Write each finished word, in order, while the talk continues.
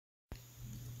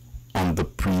on the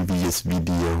previous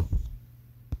video.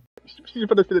 She's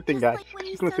gonna see the thing, guys. Like when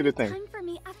She's you gonna see the started thing. time for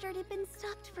me after it had been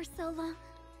stopped for so long.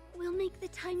 We'll make the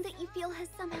time that you feel has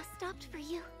somehow stopped for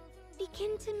you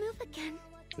begin to move again.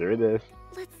 Here it is.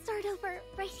 Let's start over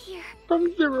right here.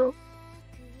 From zero.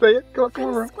 Say it. Come on,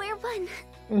 come From on. square one.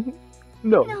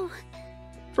 No. No,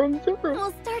 From zero.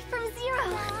 we'll start from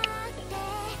zero.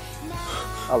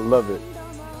 I love it.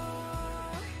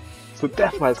 So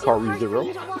that's why it's called Hard for ReZero.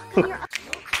 you to walk on your own.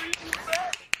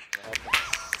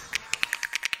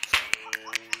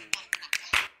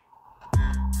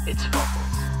 It's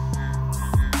fumbles.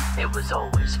 It was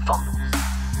always fumbles.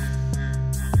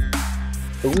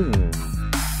 Boom.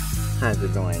 How's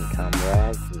it going,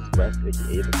 comrades? This is West,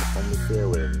 aka the Performance here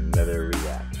with another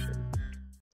reaction.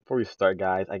 Before we start,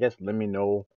 guys, I guess let me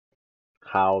know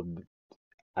how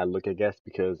I look, I guess,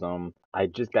 because I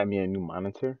just got me a new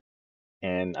monitor,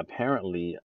 and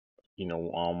apparently,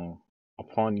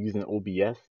 upon using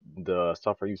OBS, the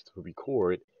software I used to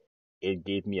record, it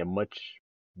gave me a much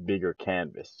bigger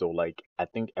canvas. So like I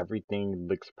think everything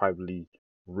looks probably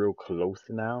real close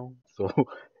now. So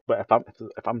but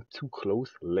if I'm too close,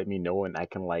 let me know and I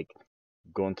can like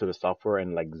go into the software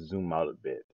and like zoom out a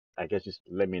bit. I guess just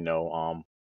let me know.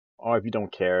 Or if you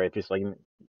don't care, if it's like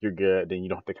you're good, then you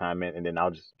don't have to comment, and then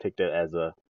I'll just take that as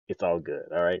a it's all good.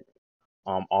 All right.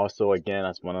 Also again, I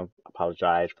just want to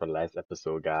apologize for the last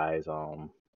episode, guys.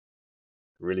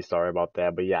 Really sorry about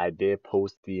that, but yeah, I did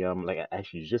post the like I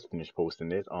actually just finished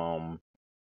posting it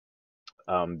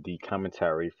the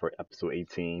commentary for episode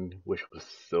 18, which was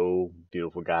so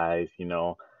beautiful, guys. And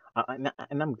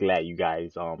I'm glad you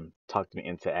guys talked me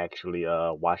into actually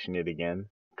watching it again,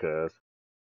 because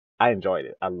I enjoyed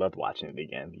it. I loved watching it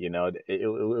again. It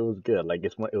was good. Like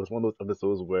it was one of those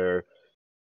episodes where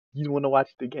you want to watch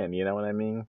it again. You know what I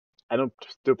mean? I know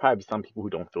there'll probably be some people who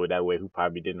don't feel that way, who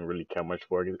probably didn't really care much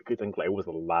for it, because think like it was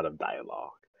a lot of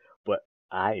dialogue, but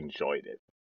I enjoyed it.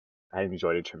 I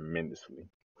enjoyed it tremendously.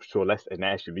 So and that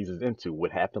actually leads us into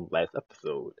what happened last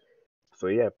episode. So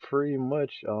yeah, pretty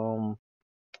much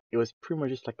it was pretty much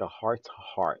just like a heart to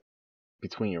heart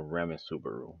between Rem and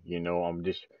Subaru.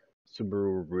 Just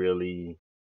Subaru really,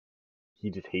 he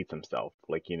just hates himself.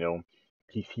 Like,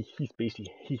 he's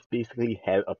basically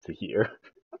had up to here.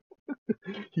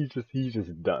 He's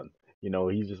just done.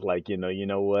 He's just like, you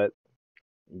know what?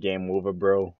 Game over,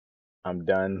 bro. I'm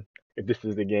done. If this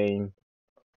is the game,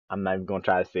 I'm not even gonna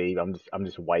try to save. I'm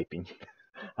just wiping.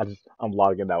 I'm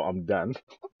logging out. I'm done.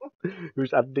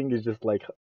 Which I think is just like,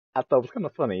 I thought was kind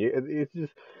of funny. It's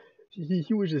just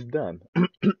he was just done.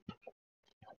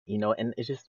 And it's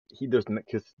just he does not,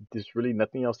 because there's really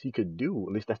nothing else he could do.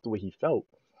 At least that's the way he felt.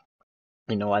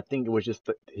 I think it was just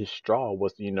his straw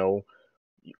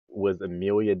was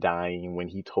Amelia dying when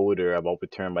he told her about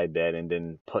Return by Dead, and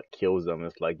then Puck kills him.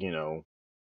 It's like,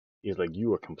 he's like,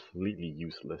 you are completely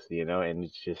useless, and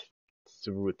it's just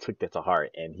Subaru took that to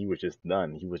heart, and he was just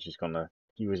done. He was just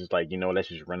like, let's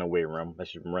just run away, Rum.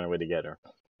 Let's just run away together.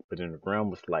 But then Rum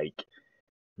was like,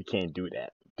 we can't do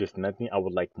that. There's nothing I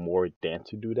would like more than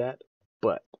to do that,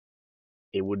 but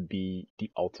it would be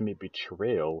the ultimate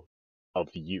betrayal of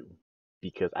you,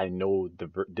 because I know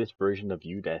this version of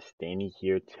you that's standing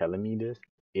here telling me this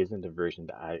isn't the version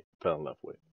that I fell in love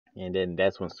with. And then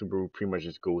that's when Subaru pretty much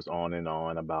just goes on and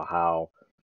on about how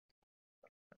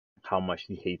much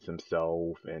he hates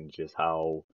himself, and just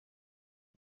how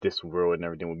this world and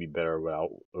everything would be better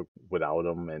without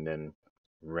him. And then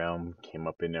Rem came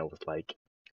up in there and was like,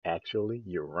 actually,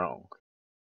 you're wrong.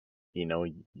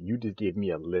 You just gave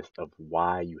me a list of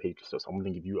why you hate yourself. So I'm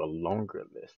gonna give you a longer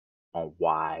list on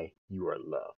why you are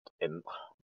loved. And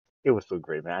it was so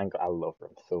great, man. I love her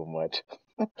so much.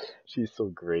 She's so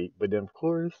great. But then, of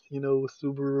course,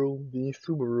 Subaru being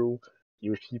Subaru,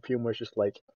 he pretty much just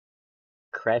like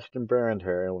crashed and burned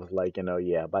her and was like,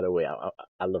 yeah, by the way,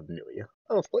 I love Amelia.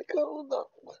 I was like, oh no.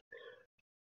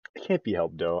 It can't be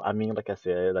helped though. I mean, like I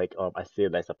said, I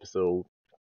said last episode,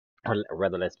 or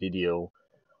rather last video,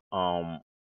 um,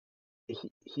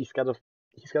 he's gotta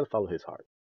follow his heart.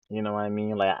 You know what I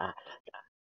mean? Like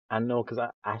I know, because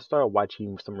I started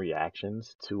watching some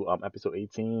reactions to episode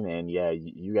 18, and yeah,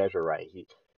 you guys are right.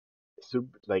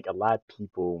 Like a lot of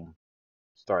people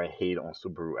started hate on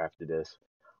Subaru after this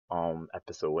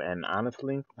episode, and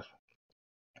honestly,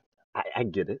 I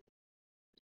get it,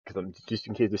 because I'm just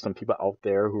in case there's some people out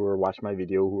there who are watching my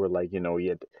video who are like, yeah,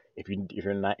 if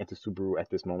you're not into Subaru at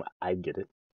this moment, I get it.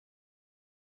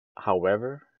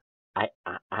 However,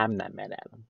 I'm not mad at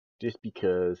him, just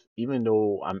because even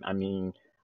though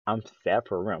I'm sad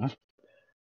for him,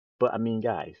 but I mean,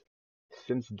 guys,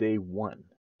 since day one,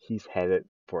 he's had it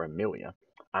for Amelia.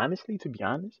 Honestly, to be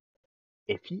honest,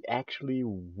 if he actually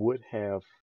would have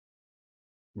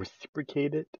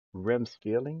reciprocated Rem's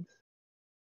feelings,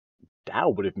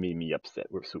 that would have made me upset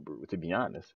with Subaru, to be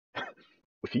honest.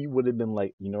 If he would have been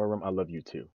like, you know, Rem, I love you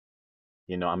too.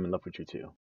 You know, I'm in love with you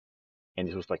too. And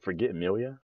it was like, forget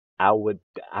Amelia. I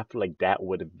feel like that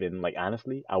would have been like,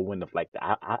 honestly, I wouldn't have liked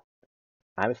that.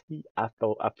 Honestly, I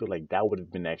feel like that would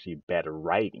have been actually better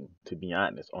writing, to be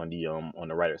honest, on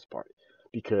the writer's part,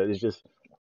 because it's just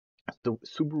the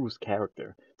Subaru's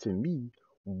character. To me,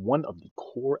 one of the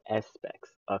core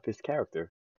aspects of his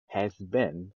character has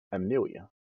been Amelia.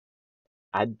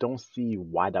 I don't see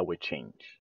why that would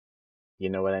change. You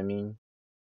know what I mean?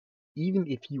 Even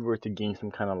if he were to gain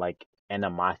some kind of like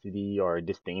animosity or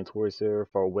disdain towards her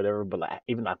for whatever, but like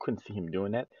even though I couldn't see him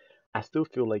doing that, I still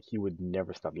feel like he would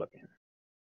never stop loving her.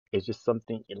 It's just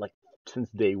something like since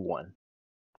day one,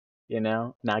 you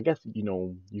know? Now I guess, you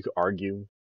know, you could argue,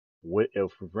 what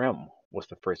if Rem was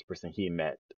the first person he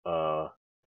met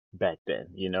back then,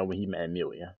 you know, when he met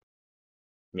Amelia?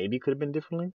 Maybe it could have been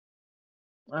differently.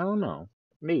 I don't know.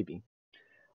 Maybe.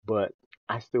 But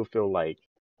I still feel like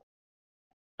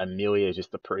Amelia is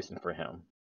just the person for him.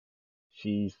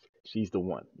 She's she's the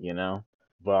one, you know?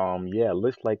 But yeah,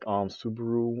 looks like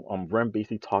Subaru Rem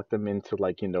basically talked him into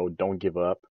like, you know, don't give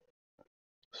up.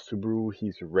 Subaru,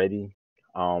 he's ready.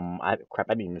 I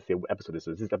didn't even say what episode this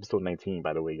is. This is episode 19,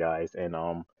 by the way, guys. And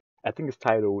I think it's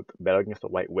titled Battle Against the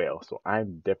White Whale. So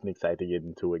I'm definitely excited to get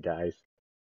into it, guys.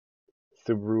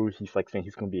 Subaru, he's like saying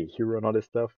he's gonna be a hero and all this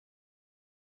stuff.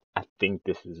 I think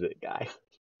this is it, guys.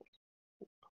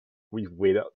 We've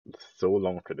waited so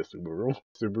long for the Subaru.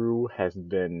 Subaru has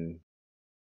been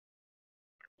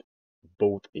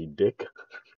both a dick,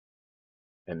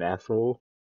 an asshole,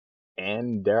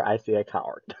 and dare I say a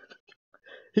coward.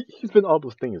 He's been all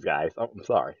those things, guys. I'm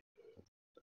sorry.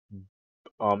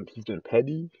 He's been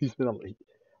petty.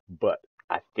 But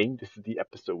I think this is the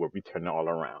episode where we turn it all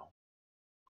around.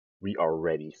 We are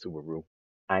ready, Subaru.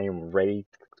 I am ready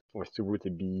for Subaru to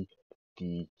be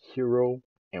the hero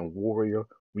and warrior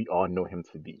we all know him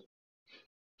to be.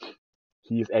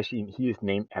 He is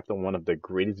named after one of the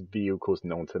greatest vehicles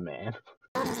known to man.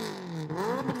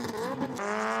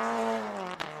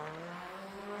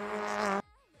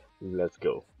 Let's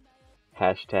go.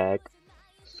 Hashtag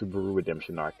Subaru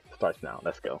Redemption Arc starts now.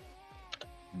 Let's go.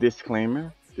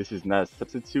 Disclaimer, this is not a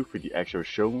substitute for the actual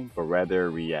show, but rather a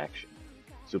reaction.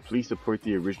 So please support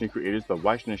the original creators by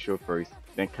watching the show first,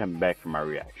 then come back for my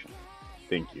reaction.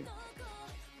 Thank you.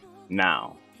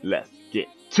 Now, let's get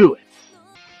to it!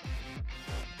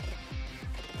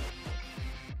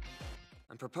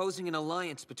 I'm proposing an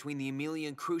alliance between the Amelia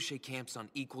and Cruce camps on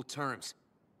equal terms.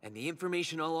 And the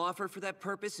information I'll offer for that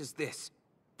purpose is this.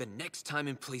 The next time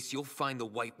and place you'll find the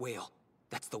White Whale.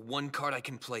 That's the one card I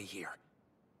can play here.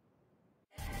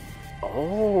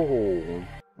 Oh,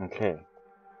 okay.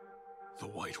 The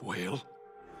White Whale?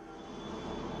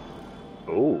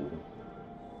 Oh.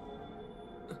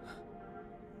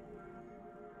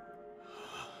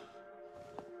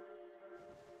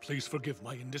 Please forgive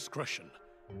my indiscretion.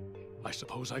 I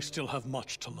suppose I still have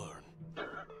much to learn.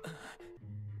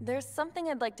 There's something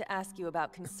I'd like to ask you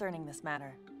about concerning this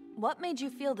matter. What made you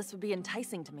feel this would be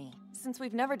enticing to me? Since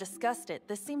we've never discussed it,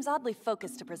 this seems oddly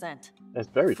focused to present. That's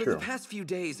very true. true. For the past few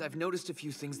days, I've noticed a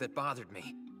few things that bothered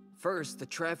me. First, the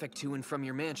traffic to and from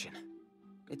your mansion.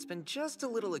 It's been just a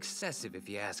little excessive, if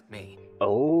you ask me.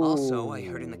 Oh. Also, I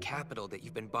heard in the capital that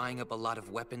you've been buying up a lot of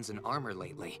weapons and armor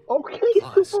lately. Okay.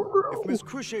 Plus, if Miss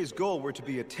Cruce's goal were to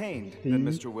be attained, then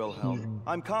Mr. Wilhelm,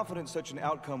 I'm confident such an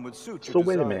outcome would suit your So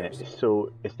wait a desires. minute.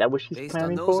 So is that what she's based on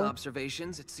planning those for?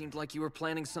 observations, it seemed like you were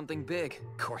planning something big.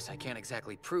 Of course, I can't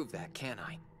exactly prove that, can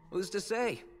I? Who's to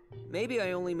say? Maybe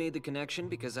I only made the connection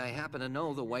because I happen to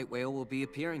know the White Whale will be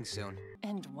appearing soon.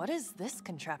 And what is this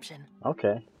contraption?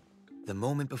 Okay. The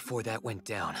moment before that went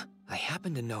down, I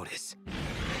happened to notice.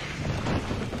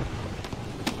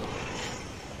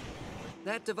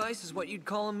 That device is what you'd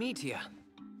call a meteor.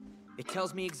 It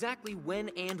tells me exactly when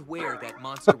and where that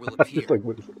monster will appear. Just like,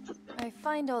 what is this? I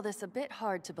find all this a bit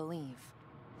hard to believe.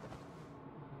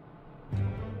 But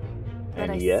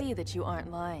And I yet, see that you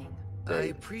aren't lying. I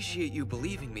appreciate you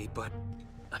believing me, but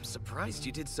I'm surprised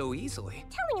you did so easily.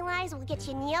 Telling lies will get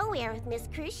you nowhere with Miss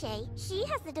Cruce. She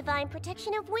has the divine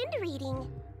protection of wind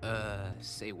reading.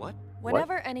 Say what?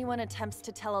 Whenever anyone attempts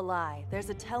to tell a lie, there's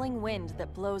a telling wind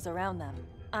that blows around them.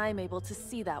 I'm able to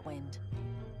see that wind.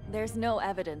 There's no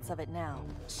evidence of it now.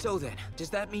 So then, does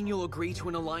that mean you'll agree to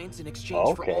an alliance in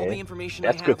exchange for all Okay. the information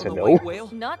That's I good have on to the know. White Whale?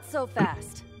 Not so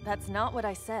fast. That's not what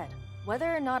I said.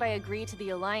 Whether or not I agree to the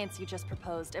alliance you just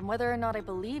proposed and whether or not I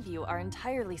believe you are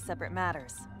entirely separate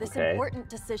matters. This important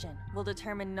decision will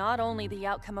determine not only the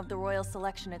outcome of the royal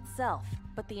selection itself,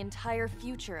 but the entire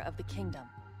future of the kingdom.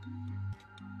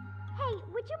 Hey,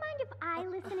 would you mind if I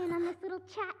listen in on this little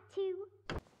chat too?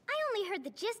 I only heard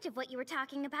the gist of what you were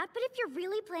talking about, but if you're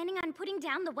really planning on putting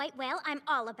down the white whale, I'm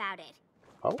all about it.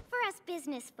 Oh? For us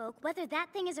business folk, whether that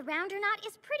thing is around or not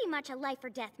is pretty much a life or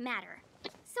death matter.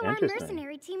 So our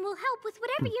mercenary team will help with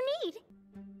whatever you need.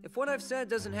 If what I've said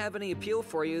doesn't have any appeal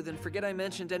for you, then forget I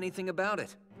mentioned anything about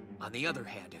it. On the other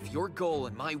hand, if your goal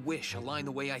and my wish align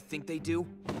the way I think they do,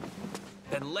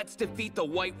 then let's defeat the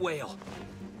white whale.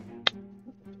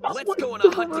 Let's go on a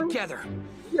hunt together.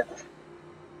 Yes.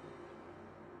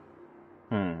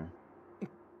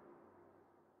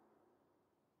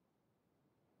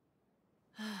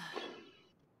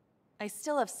 I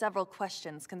still have several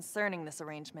questions concerning this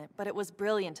arrangement, but it was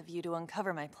brilliant of you to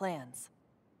uncover my plans.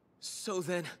 So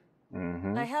then...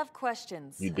 I have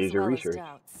questions, You did as your well research. as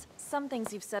doubts. Some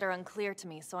things you've said are unclear to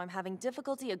me, so I'm having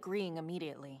difficulty agreeing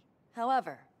immediately.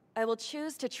 However, I will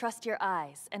choose to trust your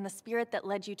eyes and the spirit that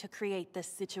led you to create this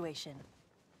situation.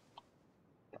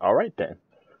 All right then.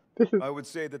 I would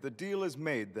say that the deal is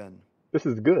made then. This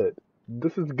is good.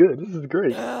 This is good. This is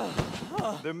great.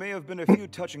 There may have been a few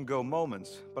touch-and-go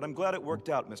moments, but I'm glad it worked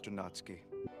out, Mr. Natsuki.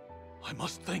 I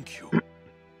must thank you.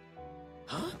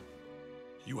 Huh?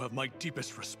 You have my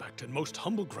deepest respect and most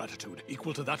humble gratitude,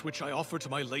 equal to that which I offer to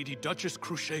my Lady Duchess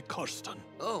Cruchet Karsten.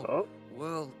 Oh,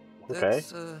 well, okay.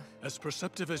 that's, As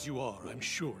perceptive as you are, I'm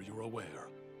sure you're aware.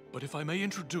 But if I may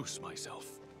introduce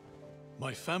myself,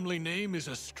 my family name is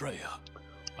Estrella.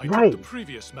 I took the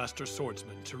previous Master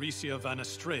Swordsman, Teresia Van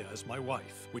Estrella, as my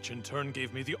wife, which in turn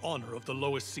gave me the honor of the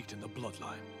lowest seat in the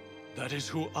bloodline. That is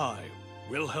who I,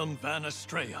 Wilhelm Van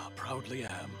Estrella, proudly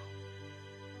am.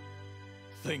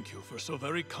 Thank you for so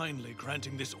very kindly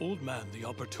granting this old man the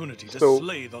opportunity to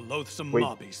slay the loathsome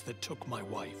mobbies that took my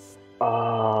wife.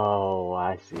 Oh,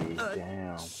 I see.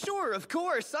 Damn. Sure, of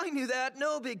course. I knew that.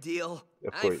 No big deal.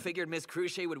 I figured Miss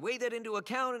Cruchet would weigh that into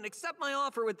account and accept my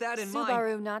offer with that in mind.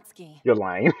 Subaru Natsuki. You're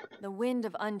lying. The wind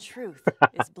of untruth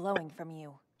is blowing from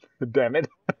you. Damn it.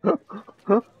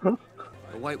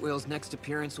 The white whale's next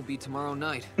appearance will be tomorrow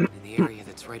night, in the area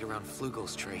that's right around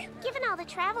Flugel's tree. Given all the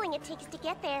traveling it takes to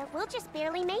get there, we'll just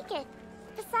barely make it.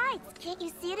 Besides, can't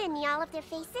you see it in all of their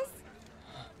faces?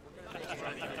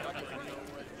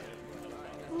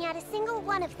 Not a single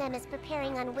one of them is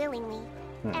preparing unwillingly.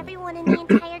 Everyone in the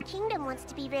entire kingdom wants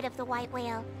to be rid of the white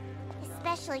whale.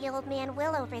 Especially old man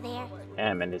Will over there.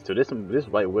 Damn, man, so this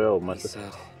white whale must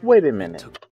have... Wait a minute.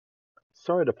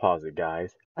 Sorry to pause it,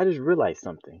 guys. I just realized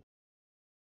something.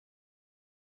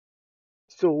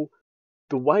 So,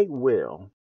 the white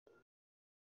whale...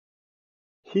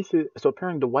 He said... So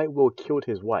apparently the white whale killed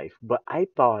his wife. But I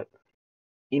thought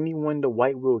anyone the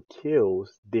white whale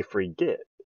kills, they forget.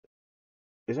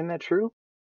 Isn't that true?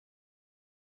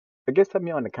 I guess tell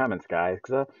me in the comments, guys,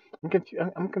 because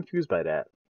I'm confused by that.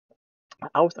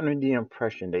 I was under the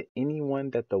impression that anyone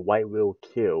that the white whale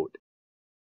killed,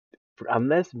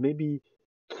 unless maybe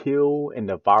kill and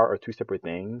devour are two separate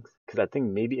things, because I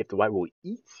think maybe if the white whale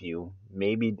eats you,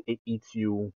 maybe it eats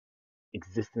you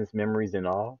existence memories and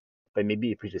all, but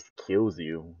maybe if it just kills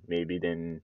you, maybe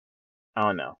then, I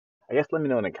don't know. I guess let me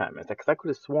know in the comments, because I could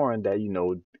have sworn that, you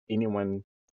know, anyone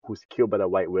who's killed by the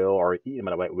white whale or eaten by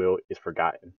the white whale is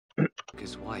forgotten.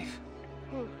 His wife.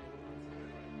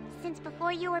 Since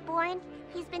before you were born,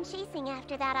 he's been chasing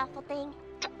after that awful thing.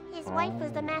 His wife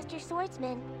was the Master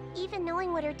Swordsman. Even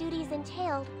knowing what her duties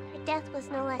entailed, her death was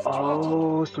no less tragic.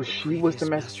 Oh, so she was the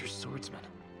Master Swordsman.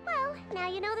 Well, now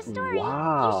you know the story.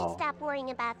 Wow. You should stop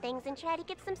worrying about things and try to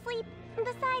get some sleep. And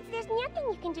besides, there's nothing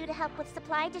you can do to help with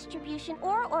supply distribution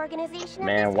or organization.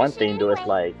 Man, one thing though, it's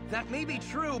like... That may be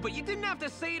true, but you didn't have to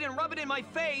say it and rub it in my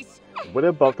face. What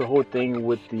about the whole thing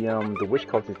with the witch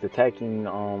cultists attacking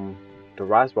the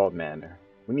Roswell Manor?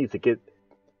 We need to get...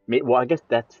 Well, I guess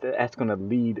that's gonna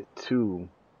lead to...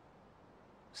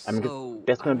 I mean, So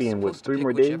that's gonna be in what, 3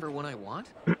 more days? Whichever one I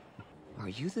want? Are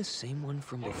you the same one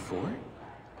from before?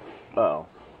 Oh,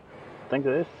 I think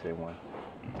that is the same one.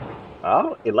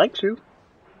 Oh, it likes you.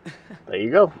 There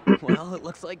you go. Well, it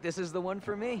looks like this is the one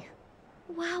for me.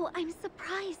 Wow, I'm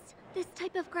surprised. This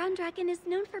type of ground dragon is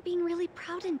known for being really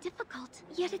proud and difficult.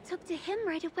 Yet it took to him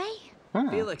right away.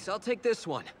 Felix, I'll take this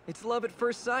one. It's love at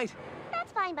first sight.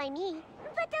 That's fine by me.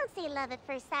 But don't say love at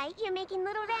first sight. You're making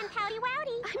little Ren pouty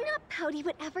wowdy. I'm not pouty,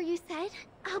 whatever you said.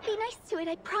 I'll be nice to it,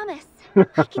 I promise.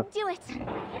 I can do it.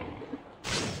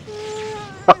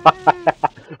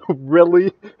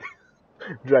 Really?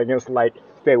 Dragon's like,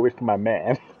 stay away from my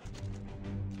man.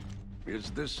 Is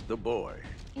this the boy?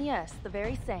 Yes, the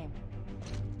very same.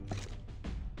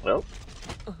 Well,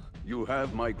 you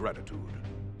have my gratitude.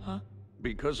 Huh?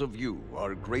 Because of you,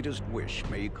 our greatest wish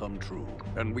may come true,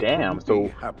 and we damn. couldn't So, be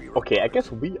happier. okay, I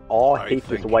guess we all hate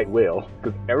this white whale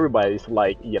because everybody's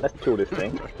like, yeah, let's kill this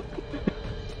thing.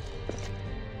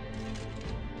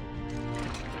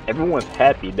 Everyone's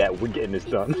happy that we're getting this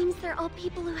done. It seems they're all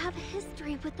people who have a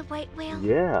history with the white whale.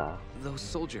 Yeah. Those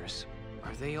soldiers,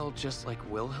 are they all just like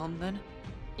Wilhelm then?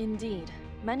 Indeed.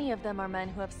 Many of them are men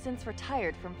who have since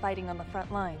retired from fighting on the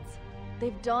front lines.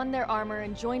 They've donned their armor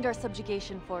and joined our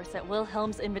subjugation force at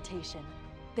Wilhelm's invitation.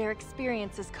 Their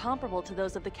experience is comparable to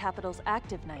those of the capital's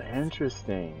active knights.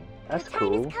 Interesting. That's Your cool.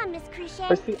 time has come, Miss Crucier.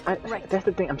 But see, that's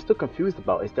the thing I'm still confused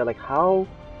about. Is that like how,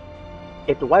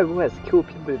 if the white whale has killed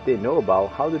people that they know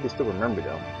about, how do they still remember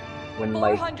them? When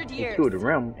like they killed the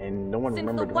Rim and no one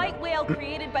remembered the white whale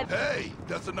created by. Hey,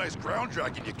 that's a nice ground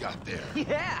dragon you got there.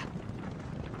 Yeah.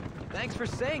 Thanks for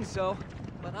saying so.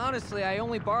 But honestly, I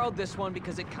only borrowed this one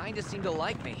because it kinda seemed to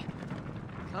like me.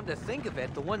 Come to think of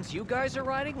it, the ones you guys are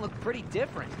riding look pretty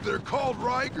different. They're called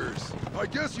Rigers. I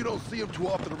guess you don't see them too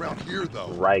often around here, though.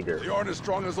 Riger. They aren't as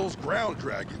strong as those ground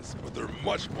dragons, but they're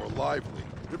much more lively.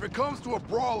 If it comes to a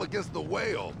brawl against the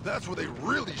whale, that's where they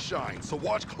really shine, so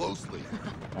watch closely.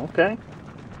 Okay.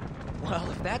 Well,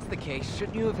 if that's the case,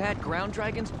 shouldn't you have had ground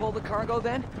dragons pull the cargo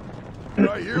then?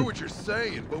 I hear what you're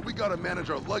saying, but we gotta manage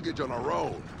our luggage on our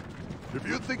own. If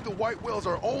you think the white whale's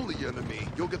our only enemy,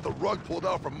 you'll get the rug pulled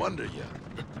out from under you.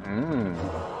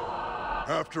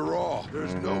 After all,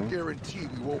 there's no guarantee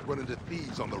we won't run into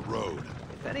thieves on the road.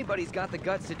 If anybody's got the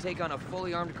guts to take on a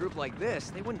fully armed group like this,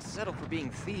 they wouldn't settle for being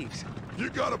thieves. You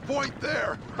got a point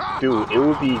there. Dude, it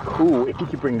would be cool if he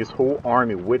could bring this whole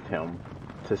army with him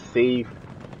to save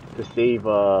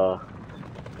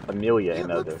Amelia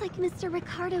and others. It looks like Mr.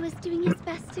 Ricardo is doing his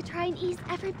best to try and ease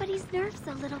everybody's nerves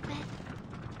a little bit.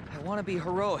 I want to be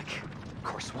heroic. Of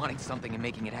course, wanting something and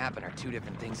making it happen are two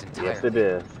different things entirely. Yes, it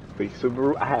is. But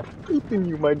Subaru, I have faith in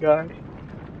you, my guy.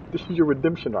 This is your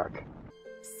redemption arc.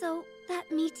 So, that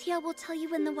Metia will tell you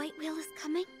when the white whale is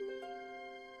coming?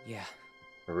 Yeah.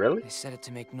 Really? They set it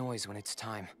to make noise when it's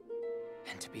time.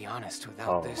 And to be honest,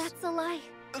 without this... That's a lie.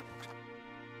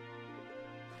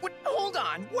 What? Hold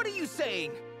on! What are you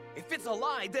saying? If it's a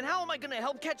lie, then how am I gonna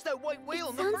help catch that white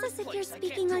whale in the first place? It sounds as if you're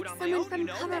speaking like someone from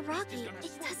Kararaki.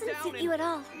 It doesn't suit you at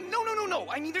all. No.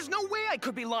 I mean, there's no way I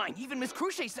could be lying. Even Miss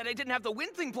Crucier said I didn't have the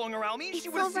wind thing blowing around me, and she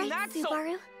would have seen that,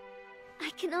 Subaru. I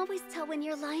can always tell when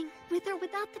you're lying, with or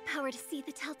without the power to see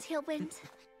the telltale wind.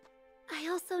 I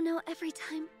also know every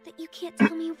time that you can't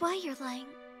tell me why you're lying.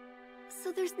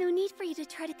 So there's no need for you to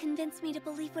try to convince me to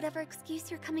believe whatever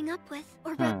excuse you're coming up with,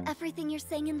 or wrap everything you're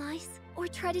saying in lies, or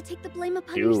try to take the blame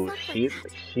upon yourself like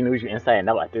that. She knows you inside and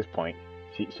out at this point.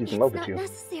 She's in love with you. It's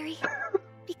not necessary,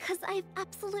 because I have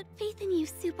absolute faith in you,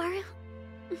 Subaru.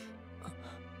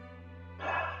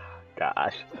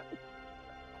 Gosh.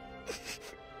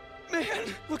 Man,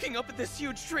 looking up at this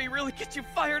huge tree really gets you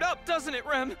fired up, doesn't it,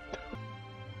 Rem?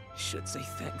 Should say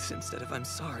thanks instead of I'm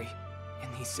sorry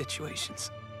in these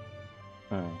situations.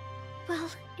 Well,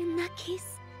 in that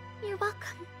case, you're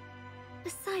welcome.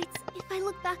 Besides, if I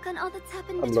look back on all that's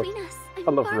happened between us,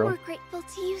 I'm far more grateful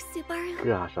to you, Subaru.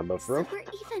 Gosh, I love her. So we're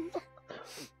even.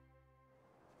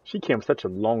 She came such a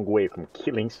long way from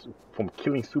killing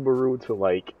Subaru to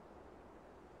like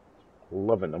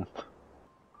loving him.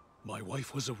 My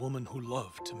wife was a woman who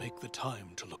loved to make the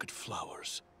time to look at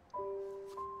flowers.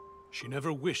 She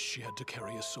never wished she had to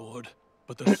carry a sword,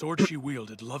 but the sword she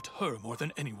wielded loved her more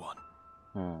than anyone.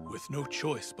 With no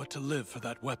choice but to live for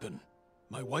that weapon,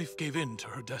 my wife gave in to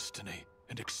her destiny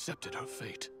and accepted her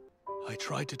fate. I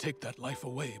tried to take that life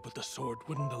away, but the sword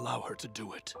wouldn't allow her to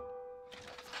do it.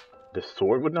 The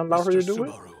sword wouldn't allow her to do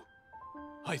Subaru, it?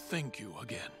 I thank you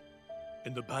again.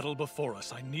 In the battle before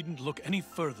us, I needn't look any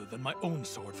further than my own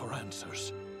sword for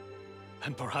answers.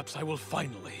 And perhaps I will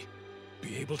finally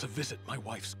be able to visit my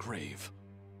wife's grave.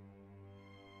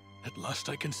 At last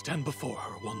I can stand before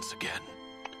her once again.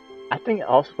 I think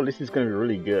also this is going to be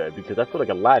really good because I feel like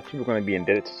a lot of people are going to be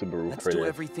indebted to Subaru Let's for do this.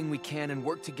 everything we can and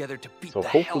work together to beat So the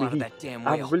hopefully hell out of that damn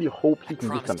whale. I really hope he can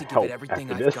get some help after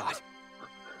this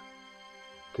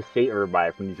to save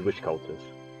everybody from these witch cultists.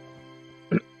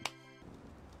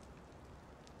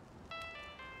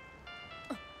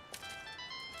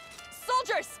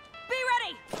 Soldiers, be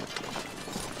ready!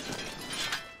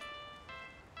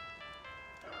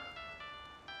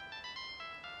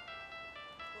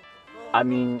 I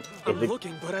mean, I'm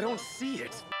looking, but I don't see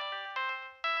it.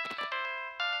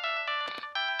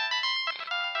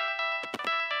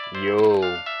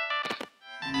 Yo.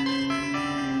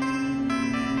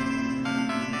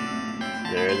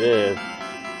 it is.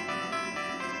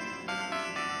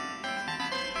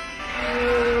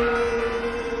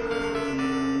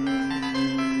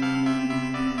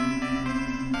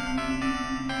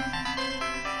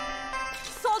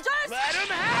 Soldiers! Let him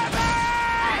have it!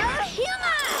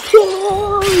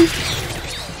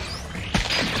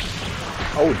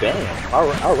 Oh damn!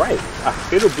 All right.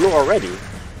 It'll blow already.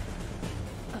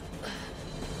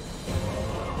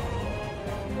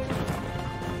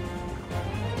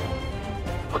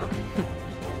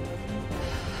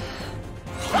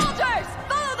 Soldiers!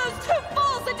 Follow those two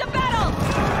fools into battle!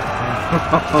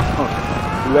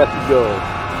 Let's go.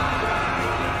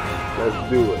 Let's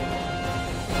do it.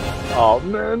 Oh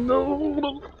man,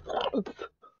 no.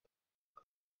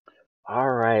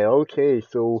 All right. Okay.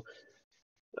 So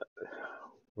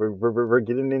we're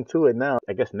getting into it now.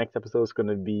 I guess next episode is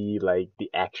gonna be like the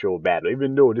actual battle.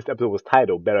 Even though this episode was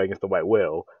titled "Battle Against the White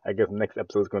Whale," I guess next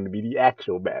episode is gonna be the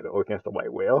actual battle against the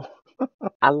white whale.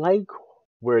 I like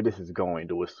where this is going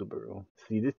though with Subaru.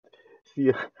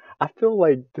 See, I feel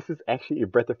like this is actually a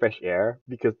breath of fresh air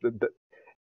because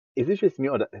is it just me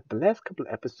or the last couple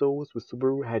of episodes with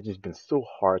Subaru had just been so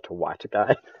hard to watch,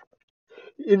 guys.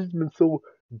 It's been so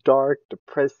dark,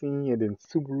 depressing, and then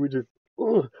Subaru just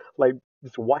like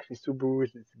just watching Subaru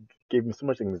just gave me so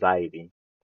much anxiety.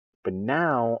 But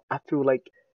now I feel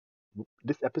like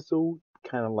this episode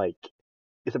kind of like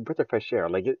it's a breath of fresh air.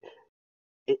 Like it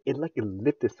like it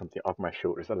lifted something off my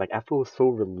shoulders. Like I feel so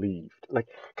relieved. Like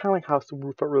kind of like how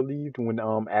Subaru felt relieved when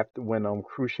after when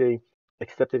Cruce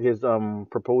accepted his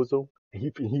proposal.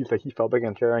 He felt back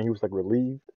in chair and he was like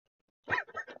relieved.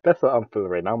 That's what I'm feeling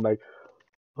right now. I'm like,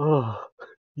 oh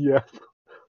yes,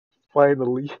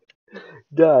 finally,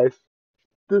 guys,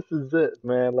 this is it,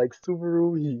 man. Like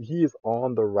Subaru, he is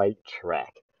on the right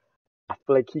track. I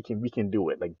feel like we can do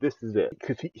it. Like this is it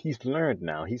because he's learned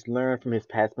now. He's learned from his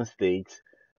past mistakes,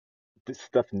 this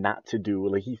stuff not to do.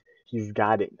 Like he's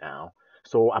got it now.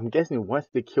 So I'm guessing once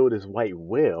they kill this white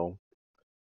whale,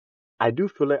 I do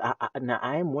feel like now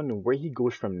I am wondering where he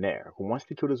goes from there. Once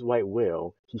they kill this white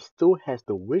whale, he still has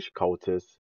the witch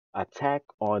cultists attack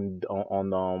on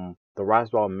the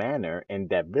Roswell Manor and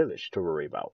that village to worry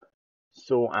about.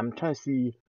 So I'm trying to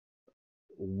see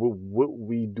what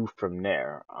we do from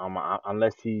there.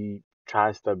 Unless he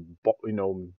tries to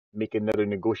make another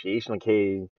negotiation like,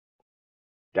 hey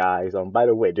guys, by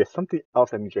the way, there's something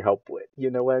else I need your help with. You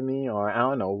know what I mean? Or I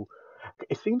don't know.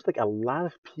 It seems like a lot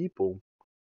of people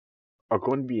are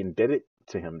going to be indebted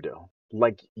to him though.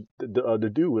 Like the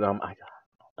dude,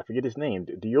 I forget his name,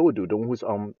 the old dude, the one who's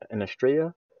in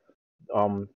Australia,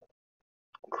 um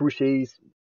Cruce's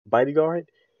bodyguard.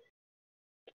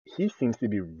 He seems to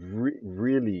be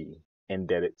really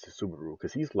indebted to Subaru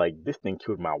because he's like, this thing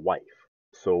killed my wife.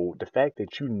 So the fact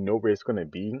that you know where it's gonna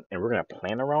be and we're gonna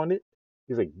plan around it,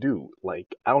 he's like, dude,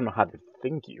 like I don't know how to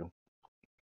thank you.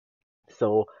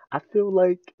 So I feel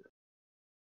like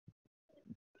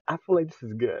this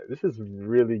is good. This is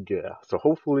really good. So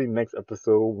hopefully next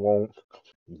episode won't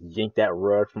yank that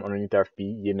rug from underneath our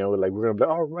feet. Like we're gonna be like,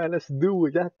 all right, let's do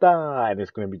it, yatta, and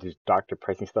it's gonna be just dark,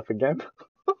 depressing stuff again.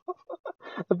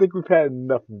 I think we've had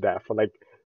enough of that for like,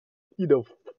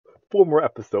 4 more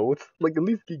episodes. Like at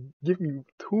least give me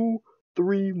 2,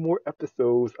 3 more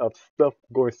episodes of stuff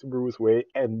going Subaru's way,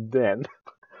 and then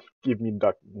give me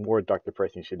more dark,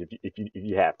 depressing shit if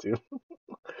you have to.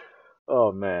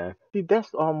 Oh man. See, that's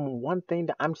one thing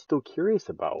that I'm still curious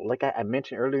about. Like I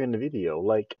mentioned earlier in the video,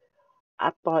 like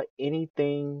I thought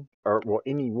anything or well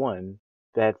anyone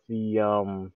that the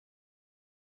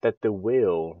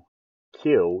whale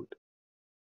killed,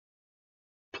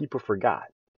 people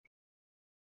forgot.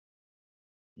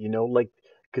 Like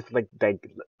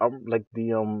like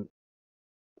the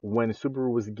when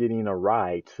Subaru was getting a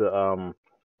ride to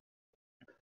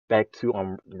back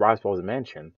to Roswell's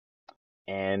mansion,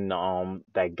 and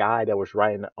that guy that was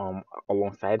riding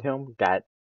alongside him got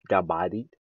bodied,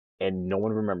 and no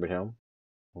one remembered him.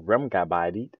 Rem got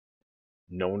bodied,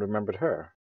 no one remembered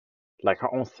her. Like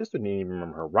her own sister didn't even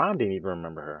remember her. Ron didn't even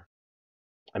remember her.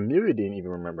 Amelia didn't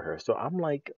even remember her. So I'm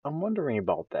wondering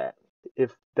about that.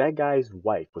 If that guy's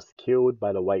wife was killed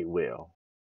by the white whale,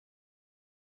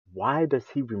 why does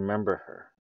he remember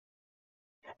her?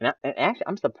 And actually,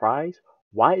 I'm surprised.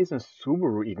 Why isn't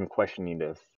Subaru even questioning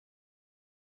this?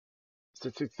 So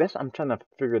that's I'm trying to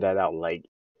figure that out. Like,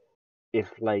 if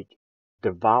like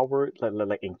devoured,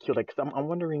 like and killed. Like, 'cause I'm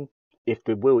wondering if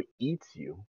the whale eats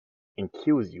you and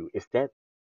kills you. Is that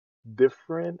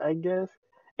different? I guess.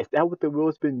 Is that what the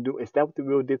whale's been doing? Is that what the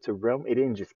whale did to Rem? It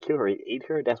didn't just kill her; it ate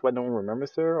her. That's why no one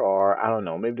remembers her. Or I don't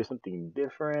know. Maybe there's something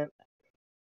different.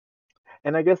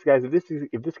 And I guess, guys, if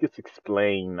this gets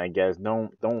explained, I guess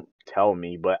don't tell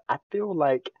me. But I feel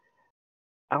like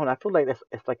I don't know. I feel like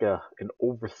it's like an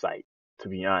oversight, to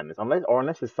be honest.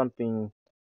 Unless it's something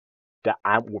that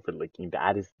I'm overlooking, that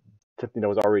I just something that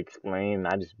was already explained, and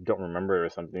I just don't remember it or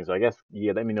something. So I guess,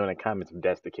 yeah, let me know in the comments if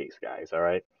that's the case, guys. All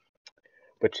right.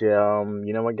 But yeah,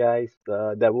 you know what, guys?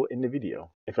 That will end the video.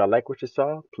 If y'all like what you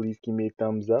saw, please give me a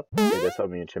thumbs up. It does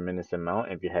help me a tremendous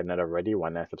amount. If you have not already, why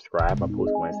not subscribe? I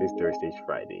post Wednesdays, Thursdays,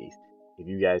 Fridays. If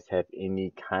you guys have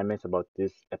any comments about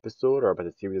this episode or about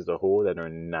the series as a whole that are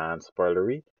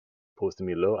non-spoilery, post them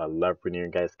below. I love reading your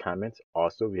guys' comments.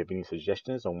 Also, if you have any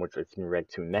suggestions on what you're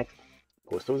react to next,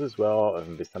 post those as well. If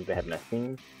there's something I have not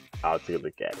seen, I'll take a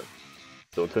look at them.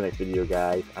 So until next video,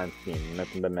 guys, I'm seeing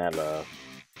nothing but mad love.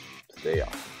 Stay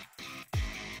off.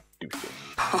 Deuces.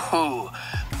 Oh,